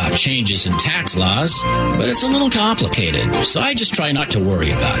 I've heard about changes in tax laws, but it's a little complicated, so I just try not to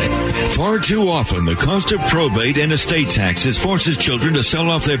worry about it. Far too often, the cost of probate and estate taxes forces children to sell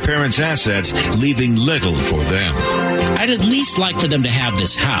off their parents' assets, leaving little for them. I'd at least like for them to have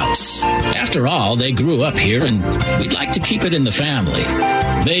this house. After all, they grew up here, and we'd like to keep it in the family.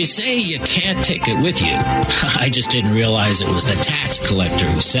 They say you can't take it with you. I just didn't realize it was the tax collector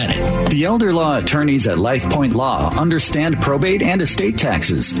who said it. The elder law attorneys at LifePoint Law understand probate and estate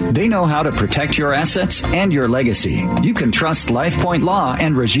taxes. They know how to protect your assets and your legacy. You can trust LifePoint Law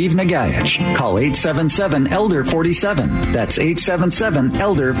and Rajiv Nagayach. Call 877-ELDER-47. That's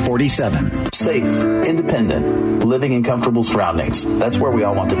 877-ELDER-47. Safe, independent, living in comfortable surroundings. That's where we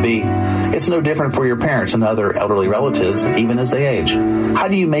all want to be. It's no different for your parents and other elderly relatives, even as they age. How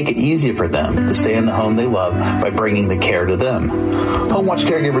do you make it easier for them to stay in the home they love by bringing the care to them? HomeWatch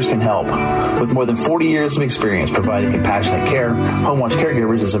Caregivers can help. With more than 40 years of experience providing compassionate care, HomeWatch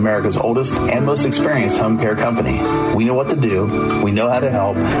Caregivers is America's oldest and most experienced home care company. We know what to do, we know how to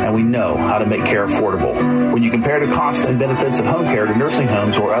help, and we know how to make care affordable. When you compare the costs and benefits of home care to nursing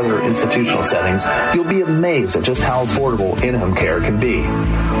homes or other institutional settings, you'll be amazed at just how affordable in-home care can be.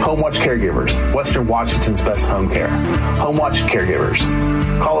 HomeWatch Caregivers, Western Washington's best home care. HomeWatch Caregivers.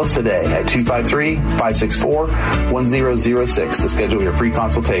 Call us today at 253-564-1006 to schedule your free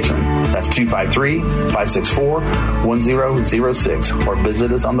consultation. That's 253-564-1006, or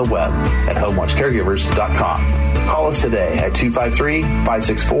visit us on the web at homewatchcaregivers.com. Call us today at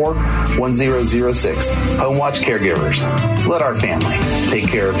 253-564-1006. HomeWatch Caregivers. Let our family take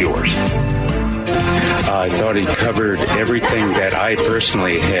care of yours. I thought he covered everything that I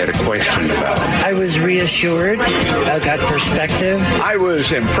personally had a question about. I was reassured. I got perspective. I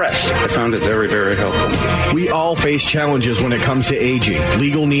was impressed. I found it very, very helpful. We all face challenges when it comes to aging.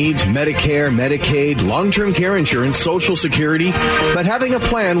 Legal needs, Medicare, Medicaid, long-term care insurance, Social Security. But having a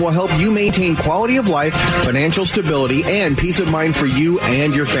plan will help you maintain quality of life, financial stability, and peace of mind for you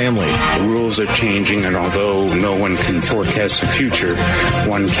and your family. The rules are changing, and although no one can forecast the future,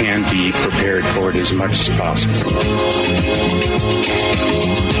 one can be prepared for it as much as possible.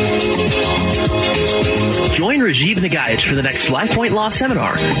 Join Rajiv Nagayach for the next LifePoint Law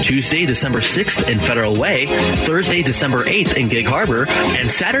Seminar, Tuesday, December 6th in Federal Way, Thursday, December 8th in Gig Harbor,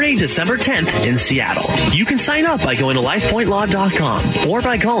 and Saturday, December 10th in Seattle. You can sign up by going to LifePointLaw.com or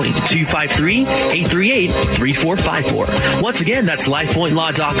by calling 253-838-3454. Once again, that's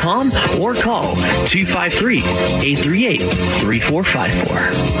LifePointLaw.com or call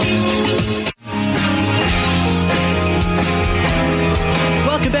 253-838-3454.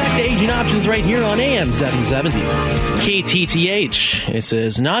 Welcome back to Aging Options right here on AM 770 KTTH. This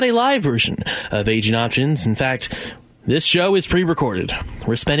is not a live version of Aging Options. In fact, this show is pre-recorded.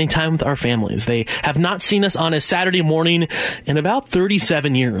 We're spending time with our families. They have not seen us on a Saturday morning in about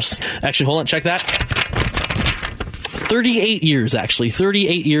 37 years. Actually, hold on, check that. 38 years, actually.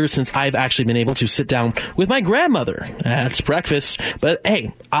 38 years since I've actually been able to sit down with my grandmother at breakfast. But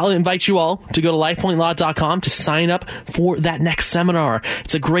hey, I'll invite you all to go to lifepointlaw.com to sign up for that next seminar.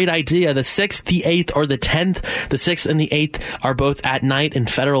 It's a great idea. The 6th, the 8th, or the 10th. The 6th and the 8th are both at night in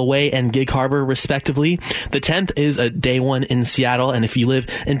Federal Way and Gig Harbor, respectively. The 10th is a day one in Seattle. And if you live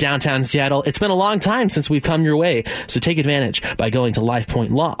in downtown Seattle, it's been a long time since we've come your way. So take advantage by going to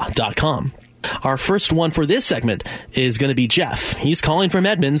lifepointlaw.com. Our first one for this segment is going to be Jeff. He's calling from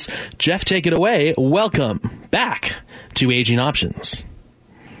Edmonds. Jeff, take it away. Welcome back to Aging Options.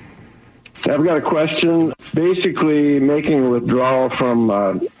 I've got a question. Basically, making a withdrawal from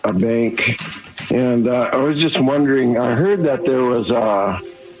a bank, and I was just wondering, I heard that there was a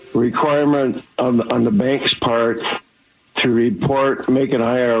requirement on the bank's part to make an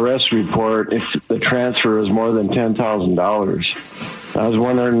IRS report if the transfer is more than $10,000. I was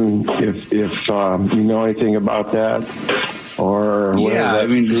wondering if you know anything about that, or whether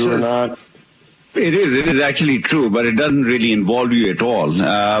that's true or not. It is actually true, but it doesn't really involve you at all.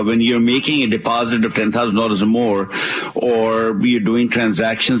 When you're making a deposit of $10,000 or more, or you're doing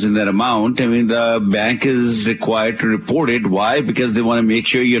transactions in that amount, I mean, the bank is required to report it. Why? Because they want to make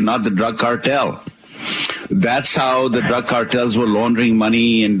sure you're not the drug cartel. That's how the drug cartels were laundering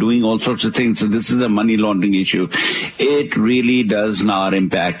money and doing all sorts of things. So this is a money laundering issue. It really does not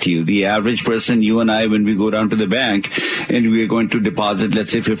impact you. The average person, you and I, when we go down to the bank and we are going to deposit,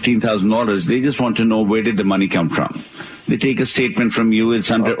 let's say $15,000, they just want to know where did the money come from. They take a statement from you. It's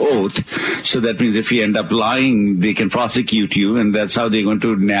under oath. So that means if you end up lying, they can prosecute you, and that's how they're going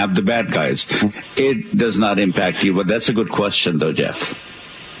to nab the bad guys. It does not impact you. But that's a good question, though, Jeff.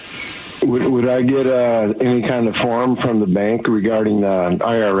 Would I get any kind of form from the bank regarding the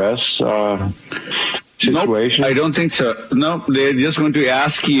IRS situation? Nope, I don't think so. No, they're just going to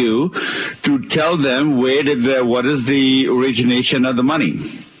ask you to tell them what is the origination of the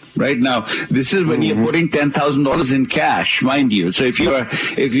money. Right now, this is when you're putting $10,000 in cash, mind you. So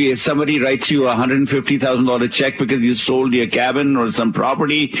if somebody writes you a $150,000 check because you sold your cabin or some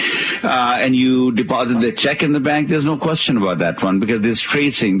property, and you deposit the check in the bank, there's no question about that one, because there's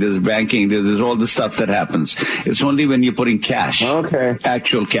tracing, there's banking, there's all the stuff that happens. It's only when you're putting cash,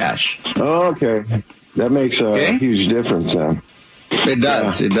 actual cash. Okay, that makes a huge difference then. It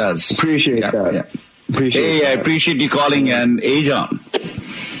does. It does. Appreciate that. Yeah. I appreciate you calling, and John.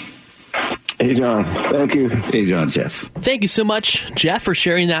 Hey, John. Thank you. Hey, John, Jeff. Thank you so much, Jeff, for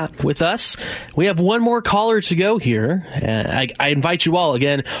sharing that with us. We have one more caller to go here. I invite you all,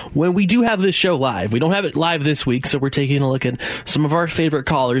 again, when we do have this show live. We don't have it live this week, so we're taking a look at some of our favorite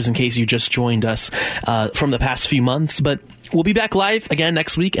callers in case you just joined us from the past few months. But we'll be back live again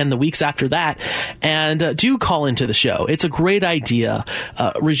next week and the weeks after that. And do call into the show. It's a great idea.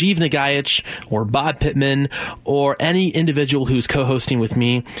 Rajiv Nagaich or Bob Pittman or any individual who's co-hosting with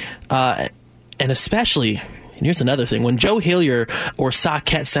me, and especially, and here's another thing, when Joe Hillier or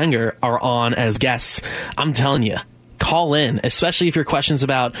Saket Senger are on as guests, I'm telling you, call in, especially if your questions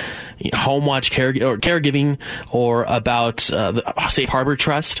about home watch caregiving or about the Safe Harbor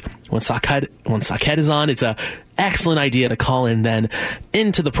Trust. When Saket is on, it's a excellent idea to call in then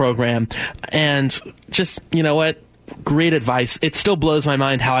into the program. And just, you know what? Great advice. It still blows my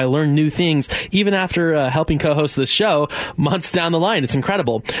mind how I learn new things even after helping co-host this show months down the line. It's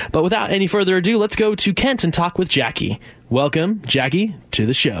incredible. But without any further ado, let's go to Kent and talk with Jackie. Welcome, Jackie, to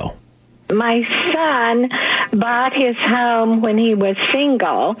the show. My son bought his home when he was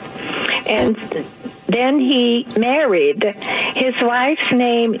single, and then he married. His wife's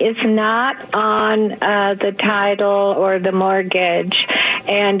name is not on the title or the mortgage.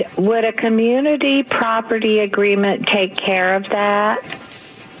 And would a community property agreement take care of that?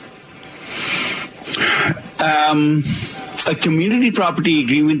 A community property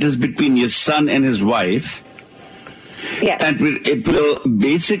agreement is between your son and his wife. Yes. And it will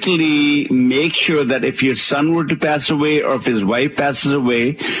basically make sure that if your son were to pass away or if his wife passes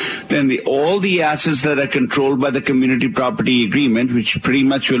away, then all the assets that are controlled by the community property agreement, which pretty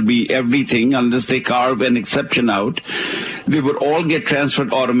much will be everything unless they carve an exception out, they would all get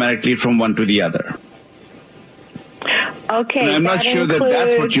transferred automatically from one to the other. Okay. And I'm not sure that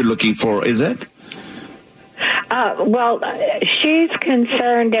that's what you're looking for, is it? Well, she's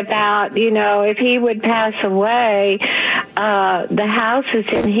concerned about, if he would pass away, the house is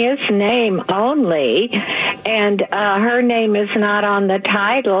in his name only, and her name is not on the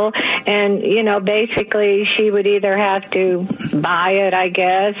title, and, basically she would either have to buy it, I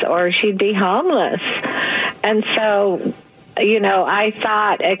guess, or she'd be homeless. And so, I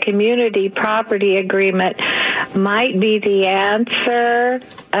thought a community property agreement might be the answer.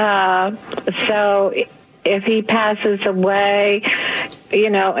 So if he passes away,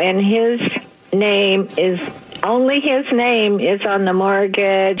 and his name is only his name is on the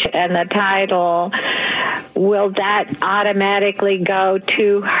mortgage and the title, will that automatically go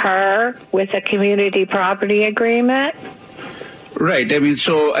to her with a community property agreement? Right. I mean,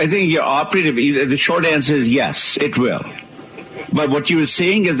 so I think your operative, the short answer is yes, it will. But what you were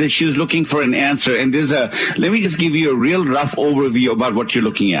saying is that she's looking for an answer. And let me just give you a real rough overview about what you're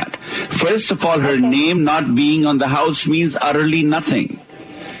looking at. First of all, her name not being on the house means utterly nothing.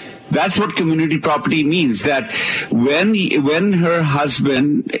 That's what community property means, that when her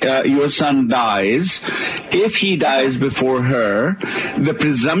husband, your son, dies, if he dies before her, the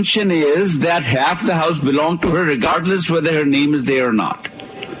presumption is that half the house belonged to her, regardless whether her name is there or not.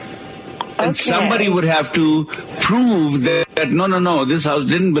 And somebody would have to prove that no, this house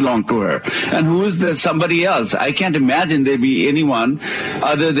didn't belong to her. And who is the somebody else? I can't imagine there'd be anyone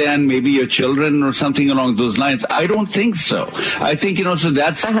other than maybe your children or something along those lines. I don't think so. I think, so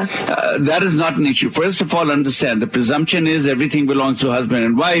that's, that is not an issue. First of all, understand the presumption is everything belongs to husband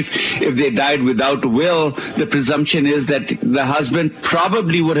and wife. If they died without a will, the presumption is that the husband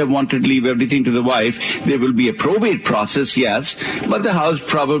probably would have wanted to leave everything to the wife. There will be a probate process, yes, but the house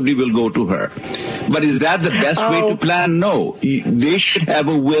probably will go to her. But is that the best way to plan? No. They should have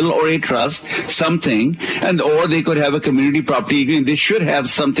a will or a trust, something, or they could have a community property agreement. They should have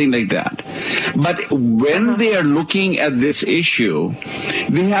something like that. But when they are looking at this issue,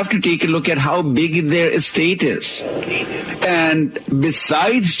 they have to take a look at how big their estate is. And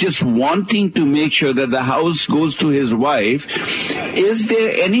besides just wanting to make sure that the house goes to his wife, is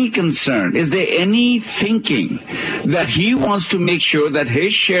there any concern? Is there any thinking that he wants to make sure that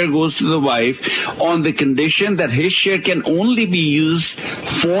his share goes to the wife on the condition that his share can only be used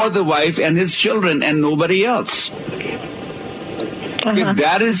for the wife and his children and nobody else? If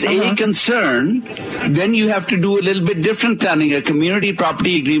that is a concern, then you have to do a little bit different planning. A community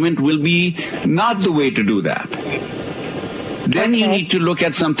property agreement will be not the way to do that. Then you need to look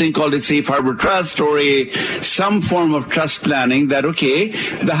at something called a safe harbor trust or some form of trust planning that,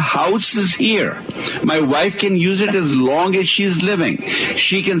 the house is here. My wife can use it as long as she's living.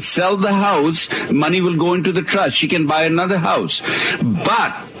 She can sell the house. Money will go into the trust. She can buy another house.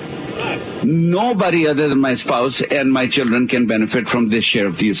 But nobody other than my spouse and my children can benefit from this share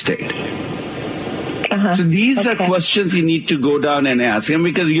of the estate. So these are questions you need to go down and ask. And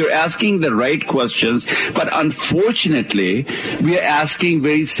because you're asking the right questions, but unfortunately, we are asking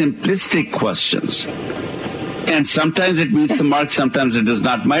very simplistic questions. And sometimes it meets the mark, sometimes it does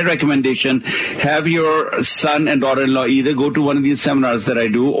not. My recommendation, have your son and daughter-in-law either go to one of these seminars that I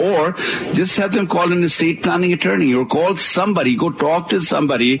do, or just have them call an estate planning attorney, or call somebody, go talk to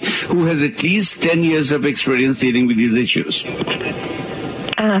somebody who has at least 10 years of experience dealing with these issues.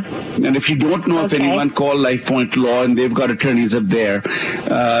 And if you don't know of anyone, call LifePoint Law, and they've got attorneys up there.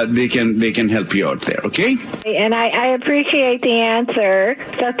 They can help you out there, okay? And I appreciate the answer,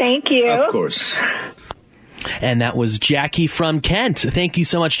 so thank you. Of course. And that was Jackie from Kent. Thank you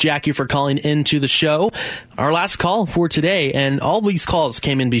so much, Jackie, for calling into the show. Our last call for today, and all these calls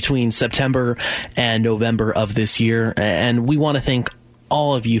came in between September and November of this year, and we want to thank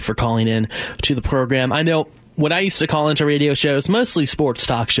all of you for calling in to the program. I know when I used to call into radio shows, mostly sports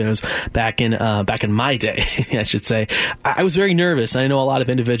talk shows, back in my day, I should say, I was very nervous. I know a lot of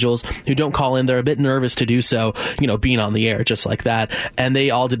individuals who don't call in; they're a bit nervous to do so. Being on the air just like that, and they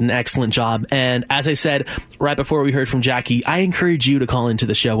all did an excellent job. And as I said right before we heard from Jackie, I encourage you to call into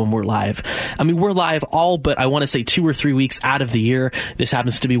the show when we're live. I mean, we're live all but I want to say 2 or 3 weeks out of the year. This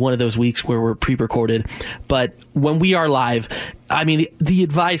happens to be one of those weeks where we're pre-recorded, but when we are live, I mean, the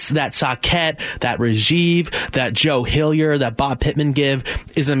advice that Saket, that Rajiv, that Joe Hillier, that Bob Pittman give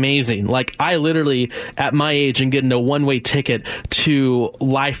is amazing. Like, I literally, at my age, am getting a one-way ticket to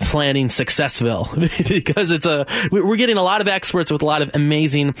Life Planning Successville because we're getting a lot of experts with a lot of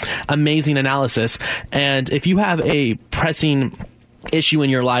amazing analysis. And if you have a pressing issue in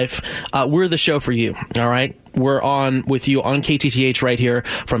your life, we're the show for you. All right. We're on with you on KTTH right here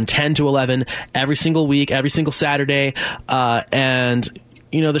from 10 to 11 every single week, every single Saturday. And,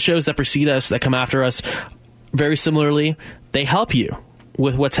 the shows that precede us, that come after us, very similarly, they help you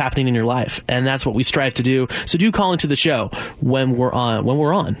with what's happening in your life. And that's what we strive to do. So do call into the show when we're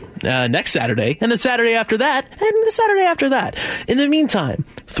on next Saturday, and the Saturday after that, and the Saturday after that. In the meantime,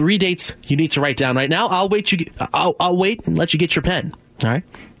 3 dates you need to write down right now. I'll wait and let you get your pen. All right.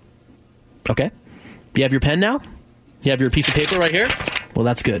 Okay. You have your pen now? You have your piece of paper right here? Well,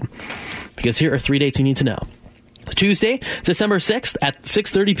 that's good, because here are 3 dates you need to know. Tuesday, December 6th at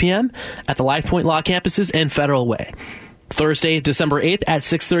 6:30 p.m. at the LifePoint Law campuses and Federal Way. Thursday, December 8th at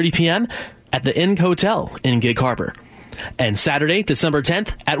 6:30 p.m. at the Inn Hotel in Gig Harbor. And Saturday, December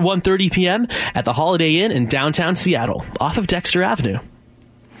 10th at 1:30 p.m. at the Holiday Inn in downtown Seattle, off of Dexter Avenue.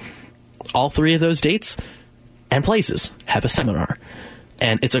 All three of those dates and places have a seminar.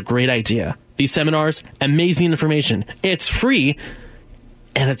 And it's a great idea. These seminars, amazing information. It's free,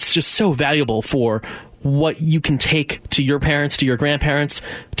 and it's just so valuable for what you can take to your parents, to your grandparents,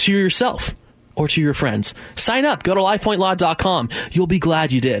 to yourself, or to your friends. Sign up. Go to LifePointLaw.com. You'll be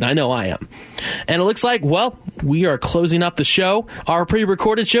glad you did. I know I am. And it looks like, well, we are closing up the show, our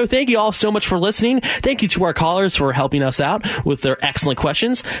pre-recorded show. Thank you all so much for listening. Thank you to our callers for helping us out with their excellent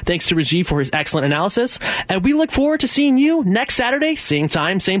questions. Thanks to Rajiv for his excellent analysis. And we look forward to seeing you next Saturday, same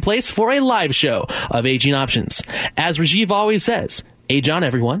time, same place, for a live show of Aging Options. As Rajiv always says, age on,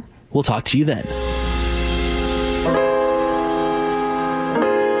 everyone. We'll talk to you then.